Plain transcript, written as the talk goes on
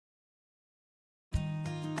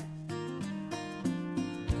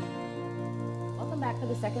back for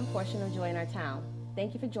the second portion of Joy in Our Town.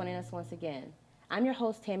 Thank you for joining us once again. I'm your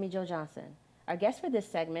host, Tammy Jo Johnson. Our guest for this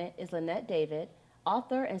segment is Lynette David,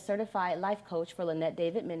 author and certified life coach for Lynette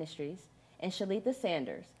David Ministries, and Shaletha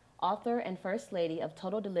Sanders, author and First Lady of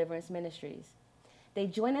Total Deliverance Ministries. They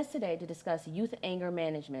join us today to discuss youth anger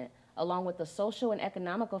management, along with the social and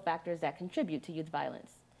economical factors that contribute to youth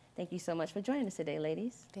violence. Thank you so much for joining us today,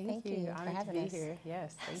 ladies. Thank you for having us here.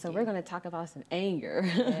 Yes, thank you. We're going to talk about some anger.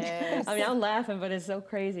 Yes. I mean, I'm laughing, but it's so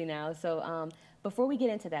crazy now. So before we get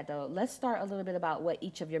into that, though, let's start a little bit about what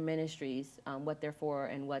each of your ministries, what they're for,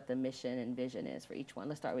 and what the mission and vision is for each one.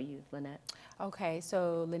 Let's start with you, Lynette. Okay,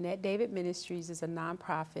 so Lynette David Ministries is a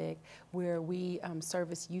nonprofit where we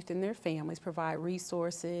service youth and their families, provide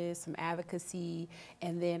resources, some advocacy,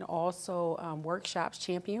 and then also workshops,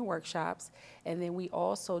 champion workshops. And then we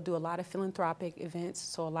also do a lot of philanthropic events,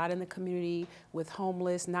 so a lot in the community with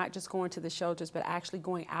homeless, not just going to the shelters, but actually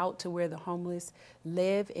going out to where the homeless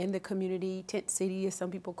live in the community, tent city as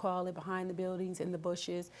some people call it, behind the buildings, in the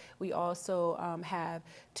bushes. We also have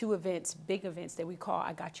two events, big events that we call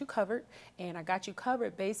I Got You Covered. And I Got You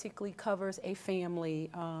Covered basically covers a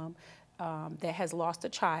family that has lost a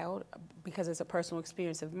child because it's a personal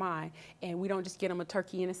experience of mine. And we don't just get them a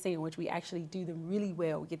turkey and a sandwich. We actually do them really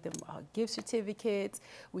well. We get them gift certificates.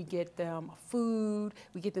 We get them food.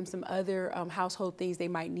 We get them some other household things they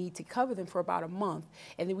might need to cover them for about a month.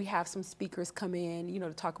 And then we have some speakers come in, you know,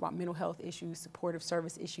 to talk about mental health issues, supportive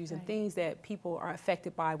service issues, and things that people are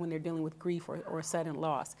affected by when they're dealing with grief or sudden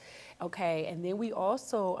loss. Okay, and then we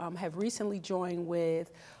also have recently joined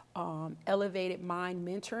with Elevated Mind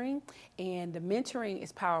Mentoring, and the mentoring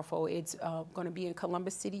is powerful. It's going to be in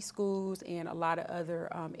Columbus City schools and a lot of other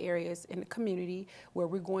areas in the community where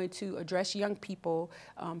we're going to address young people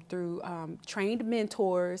through trained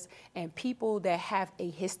mentors and people that have a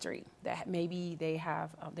history, that maybe they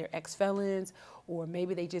have they're ex-felons, or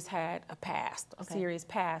maybe they just had a past, a serious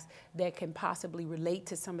past that can possibly relate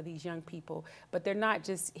to some of these young people. But they're not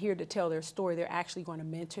just here to tell their story, they're actually going to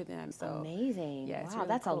mentor them. So amazing. Yeah, wow, really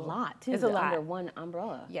that's cool. A lot, too. It's a lot. Under one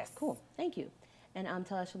umbrella. Yes. Cool. Thank you. And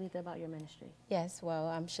tell us, Shaletha, about your ministry. Yes, well,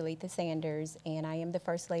 I'm Shaletha Sanders, and I am the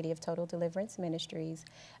First Lady of Total Deliverance Ministries,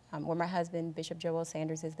 where my husband, Bishop Joel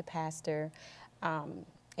Sanders, is the pastor.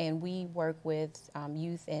 And we work with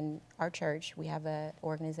youth in our church. We have an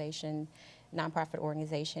organization, nonprofit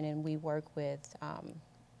organization, and we work with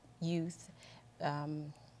youth.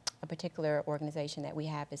 A particular organization that we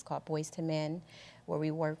have is called Boys to Men, where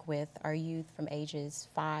we work with our youth from ages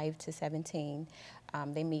 5 to 17.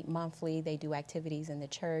 They meet monthly, they do activities in the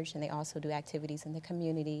church, and they also do activities in the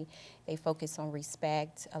community. They focus on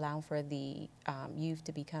respect, allowing for the youth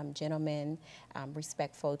to become gentlemen,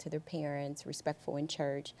 respectful to their parents, respectful in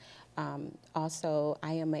church. Also,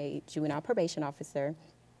 I am a juvenile probation officer,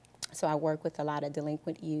 so I work with a lot of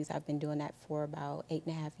delinquent youth. I've been doing that for about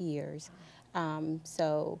 8.5 years.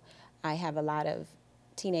 So I have a lot of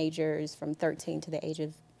teenagers from 13 to the age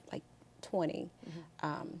of like 20.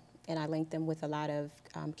 And I link them with a lot of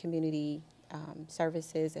community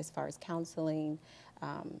services as far as counseling.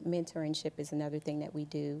 Mentorship is another thing that we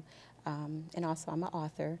do. And also I'm an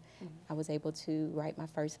author. I was able to write my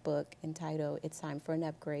first book entitled It's Time for an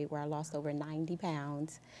Upgrade, where I lost over 90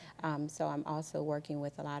 pounds. So I'm also working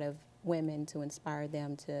with a lot of women to inspire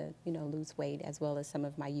them to, you know, lose weight, as well as some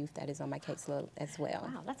of my youth that is on my caseload as well.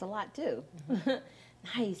 Wow, that's a lot too.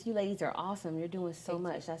 Nice. You ladies are awesome. You're doing so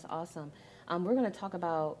much. That's awesome. We're going to talk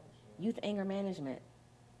about youth anger management.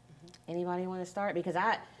 Anybody want to start? Because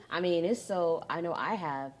I mean, it's so, I know I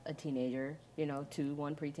have a teenager, you know,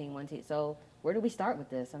 one preteen, one teen. So where do we start with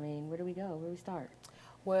this? I mean, where do we go? Where do we start?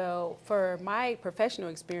 Well, for my professional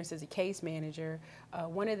experience as a case manager,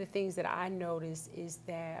 one of the things that I notice is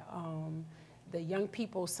that the young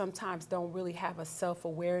people sometimes don't really have a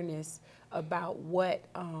self-awareness about what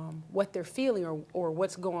they're feeling or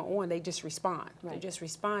what's going on. They just respond. Right. They're just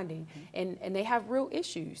responding. And they have real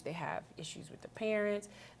issues. They have issues with the parents.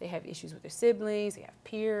 They have issues with their siblings. They have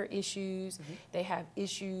peer issues. They have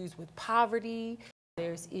issues with poverty.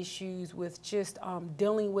 There's issues with just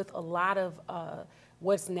dealing with a lot of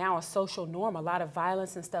what's now a social norm, a lot of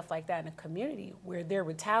violence and stuff like that in the community, where they're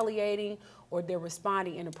retaliating or they're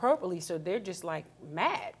responding inappropriately. So they're just like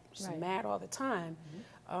mad, just mad all the time.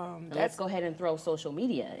 Let's go ahead and throw social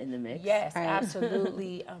media in the mix. Yes,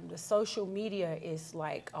 absolutely. The social media is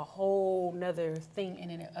like a whole nother thing in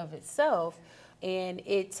and of itself. And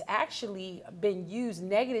it's actually been used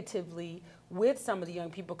negatively with some of the young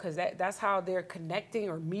people, because that's how they're connecting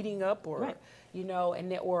or meeting up, or you know,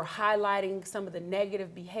 or highlighting some of the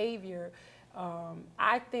negative behavior.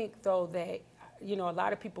 I think though that, you know, a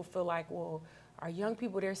lot of people feel like, well, our young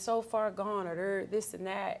people, they're so far gone, or they're this and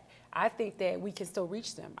that. I think that we can still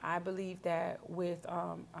reach them. I believe that with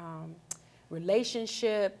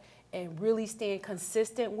relationship and really staying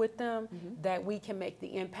consistent with them, that we can make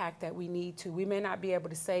the impact that we need to. We may not be able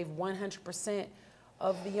to save 100%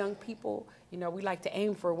 of the young people. You know, we like to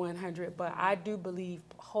aim for 100, but I do believe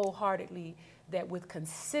wholeheartedly that with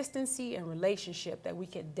consistency and relationship that we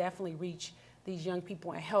can definitely reach these young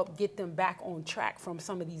people and help get them back on track from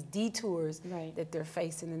some of these detours that they're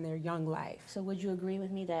facing in their young life. So would you agree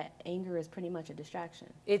with me that anger is pretty much a distraction?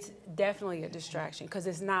 It's definitely a distraction because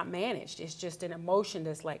it's not managed. It's just an emotion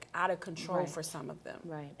that's like out of control for some of them.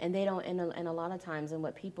 Right. And they don't, and a lot of times, and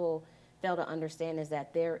what people fail to understand is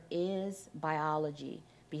that there is biology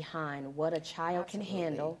behind what a child can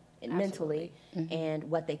handle mentally and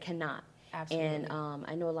what they cannot. Absolutely. And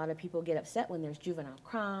I know a lot of people get upset when there's juvenile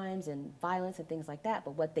crimes and violence and things like that,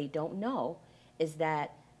 but what they don't know is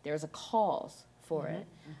that there's a cause for it.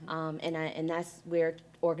 And that's where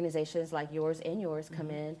organizations like yours and yours come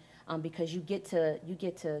in, because you get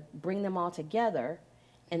to bring them all together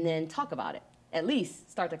and then talk about it. At least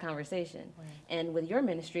start the conversation. And with your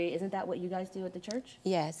ministry, isn't that what you guys do at the church?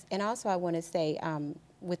 Yes, and also I want to say,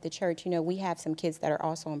 with the church, you know, we have some kids that are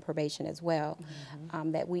also on probation as well,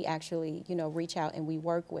 that we actually, you know, reach out and we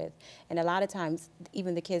work with. And a lot of times,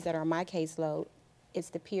 even the kids that are on my caseload, it's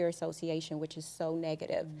the peer association, which is so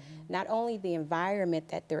negative. Not only the environment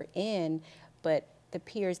that they're in, but the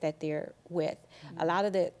peers that they're with. A lot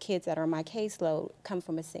of the kids that are on my caseload come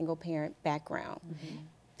from a single parent background.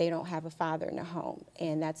 They don't have a father in the home.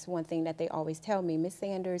 And that's one thing that they always tell me, Miss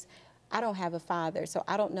Sanders, I don't have a father, so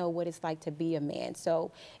I don't know what it's like to be a man.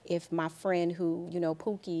 So if my friend who, you know,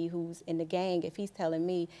 Pookie, who's in the gang, if he's telling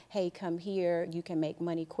me, hey, come here, you can make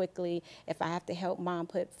money quickly. If I have to help mom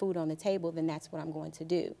put food on the table, then that's what I'm going to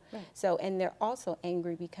do. So, and they're also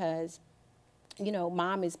angry because, you know,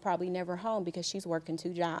 mom is probably never home because she's working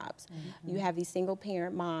 2 jobs. You have these single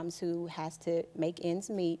parent moms who has to make ends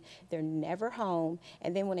meet. They're never home.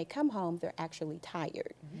 And then when they come home, they're actually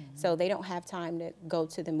tired. So they don't have time to go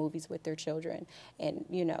to the movies with their children and,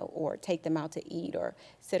 you know, or take them out to eat or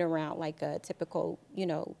sit around like a typical, you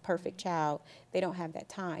know, perfect child. They don't have that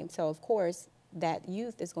time. So, of course, that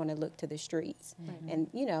youth is going to look to the streets. And,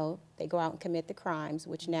 you know, they go out and commit the crimes,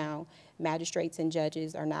 which now magistrates and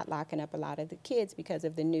judges are not locking up a lot of the kids because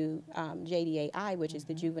of the new JDAI, which is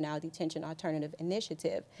the Juvenile Detention Alternative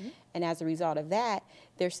Initiative. And as a result of that,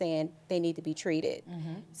 they're saying they need to be treated.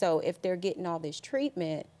 So if they're getting all this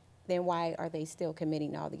treatment, then why are they still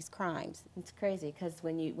committing all these crimes? It's crazy because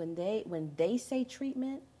when they say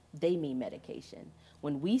treatment, they mean medication.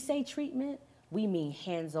 When we say treatment, we mean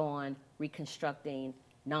hands-on, reconstructing,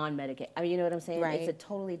 non-medicated. I mean, you know what I'm saying? It's a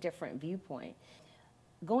totally different viewpoint.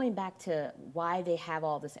 Going back to why they have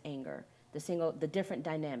all this anger, the different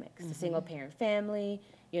dynamics, the single-parent family,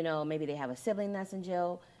 you know, maybe they have a sibling that's in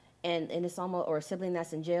jail, and it's almost, or a sibling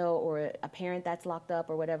that's in jail, or a parent that's locked up,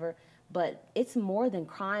 or whatever. But it's more than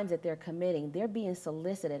crimes that they're committing. They're being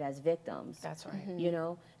solicited as victims. That's right. You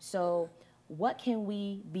know, so what can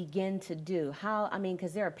we begin to do? How, I mean,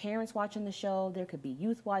 because there are parents watching the show, there could be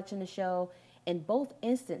youth watching the show. In both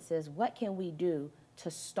instances, what can we do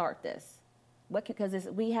to start this? Because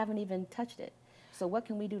we haven't even touched it. So what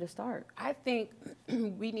can we do to start? I think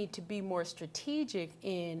we need to be more strategic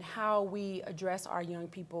in how we address our young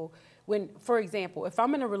people. When, for example, if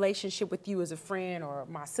I'm in a relationship with you as a friend or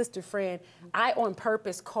my sister friend, I on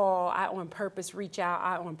purpose call, I on purpose reach out,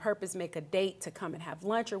 I on purpose make a date to come and have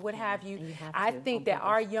lunch or what have you. I think that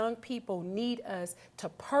our young people need us to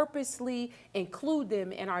purposely include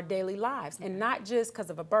them in our daily lives, and not just because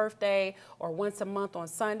of a birthday or once a month on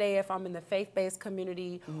Sunday if I'm in the faith-based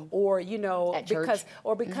community, or, you know,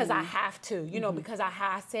 because I have to, you know, because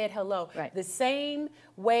I said hello. The same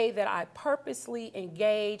way that I purposely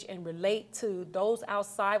engage and relate to those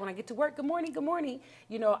outside when I get to work, good morning,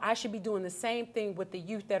 you know, I should be doing the same thing with the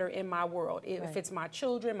youth that are in my world. If it's my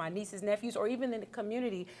children, my nieces, nephews, or even in the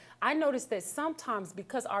community, I notice that sometimes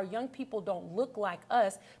because our young people don't look like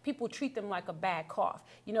us, people treat them like a bad cough.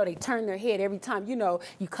 You know, they turn their head every time, you know,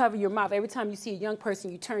 you cover your mouth. Every time you see a young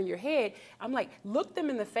person, you turn your head. I'm like, look them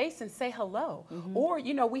in the face and say hello. Or,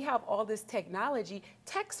 you know, we have all this technology,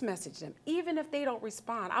 text message them, even if they don't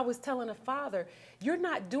respond. I was telling a father, you're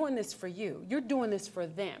not doing this for you. You're doing this for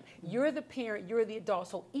them. You're the parent, you're the adult.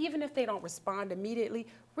 So even if they don't respond immediately,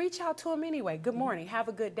 reach out to them anyway. Good morning, have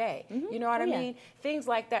a good day. You know what I mean? Things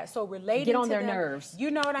like that. So relating Get on to their them, nerves. you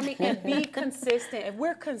know what I mean? And be consistent. If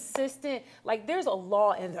we're consistent, like there's a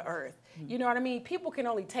law in the earth. You know what I mean? People can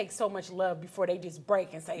only take so much love before they just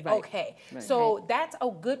break and say, Right. okay. Right. So that's a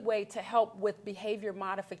good way to help with behavior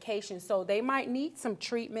modification. So they might need some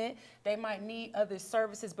treatment, they might need other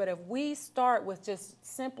services, but if we start with just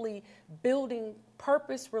simply building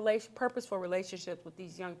purposeful relationships with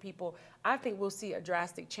these young people, I think we'll see a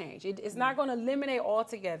drastic change. It's not going to eliminate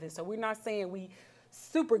altogether. So we're not saying we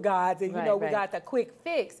super gods and, you know, we got the quick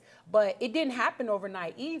fix, but it didn't happen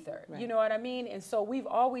overnight either. You know what I mean? And so we've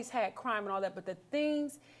always had crime and all that, but the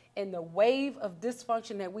things and the wave of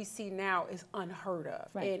dysfunction that we see now is unheard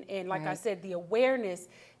of. And like I said, the awareness,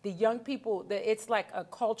 the young people, it's like a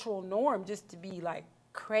cultural norm just to be like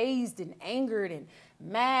crazed and angered and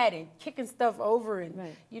mad and kicking stuff over and,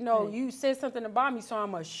 you know, you said something about me, so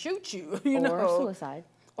I'm going to shoot you, you know. Or suicide.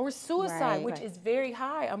 Or suicide, which is very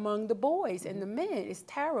high among the boys and the men. It's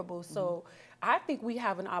terrible. So I think we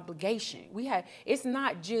have an obligation. It's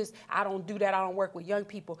not just, I don't do that, I don't work with young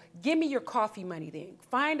people. Give me your coffee money then.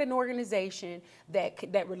 Find an organization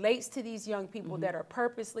that relates to these young people that are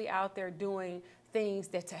purposely out there doing things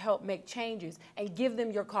to help make changes, and give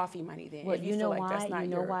them your coffee money then. Well, you know why? You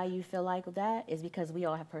know why you feel like that is because we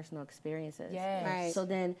all have personal experiences. Yes.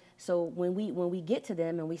 So when we get to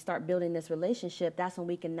them and we start building this relationship, that's when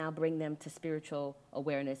we can now bring them to spiritual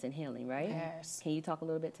awareness and healing, right? Yes. Can you talk a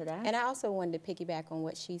little bit to that? And I also wanted to piggyback on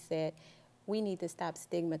what she said. We need to stop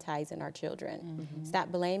stigmatizing our children.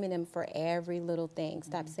 Stop blaming them for every little thing.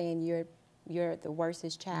 Stop saying you're the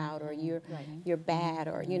worstest child, or you're bad,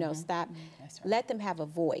 or you know, stop. Let them have a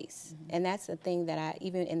voice. And that's the thing that I,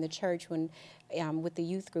 even in the church, when with the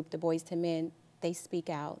youth group, the Boys to Men, they speak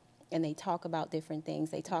out and they talk about different things.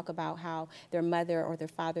 They talk about how their mother or their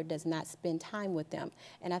father does not spend time with them.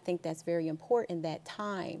 And I think that's very important, that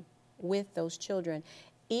time with those children,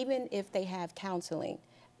 even if they have counseling.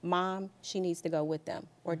 Mom, she needs to go with them,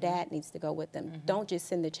 or dad needs to go with them. Don't just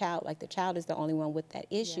send the child, like the child is the only one with that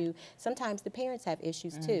issue. Sometimes the parents have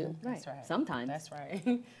issues too. That's right. Sometimes. That's right.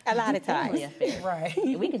 A lot of times. Right.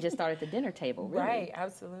 We can just start at the dinner table, really. Right,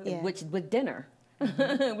 absolutely. Yeah. Which with dinner.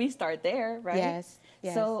 We start there, right? Yes.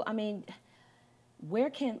 So, I mean,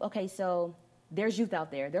 so there's youth out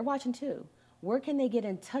there. They're watching too. Where can they get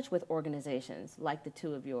in touch with organizations like the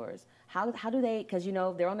two of yours? How do they, because you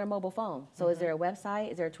know, they're on their mobile phone. So is there a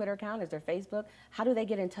website? Is there a Twitter account? Is there Facebook? How do they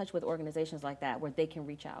get in touch with organizations like that where they can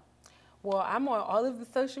reach out? Well, I'm on all of the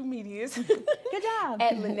social medias. Good job.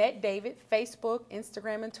 At Lynette David, Facebook,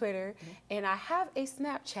 Instagram, and Twitter. And I have a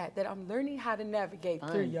Snapchat that I'm learning how to navigate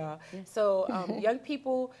through, y'all. So young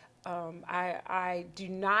people, I do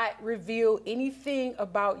not reveal anything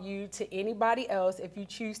about you to anybody else if you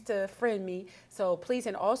choose to friend me. So please,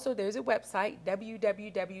 and also there's a website,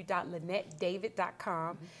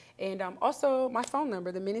 www.lynettedavid.com. And also my phone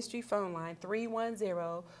number, the ministry phone line,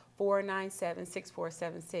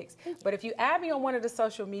 310-497-6476. But if you add me on one of the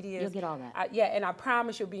social medias, you'll get all that. And I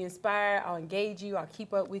promise you'll be inspired. I'll engage you. I'll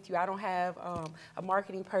keep up with you. I don't have a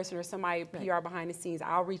marketing person or somebody PR behind the scenes.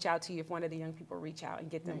 I'll reach out to you if one of the young people reach out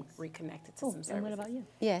and get them reconnected to some services. And what about you?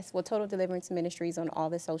 Yes, well, Total Deliverance Ministries on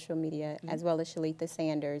all the social media, as well as Shaletha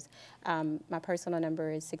Sanders. My personal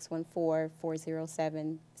number is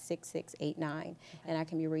 614-407-6689, and I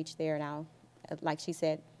can be reached there, and I'll, like she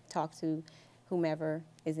said, talk to whomever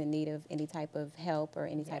is in need of any type of help or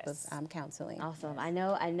any type of counseling. Awesome. I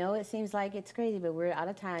know it seems like it's crazy, but we're out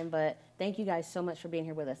of time. But thank you guys so much for being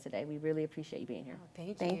here with us today. We really appreciate you being here.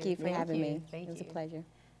 Thank you for having me. Thank it was you. a pleasure.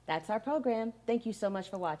 That's our program. Thank you so much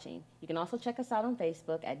for watching. You can also check us out on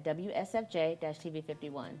Facebook at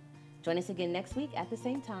WSFJ-TV51. Join us again next week at the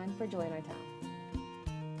same time for Joy in Our Town.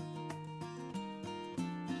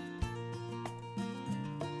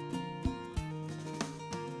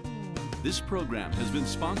 This program has been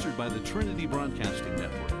sponsored by the Trinity Broadcasting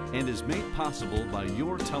Network and is made possible by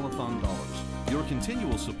your telethon dollars. Your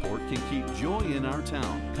continual support can keep Joy in Our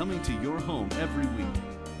Town coming to your home every week.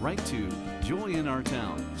 Write to Joy in Our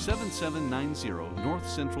Town, 7790 North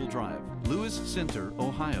Central Drive, Lewis Center,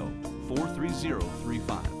 Ohio,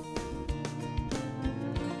 43035.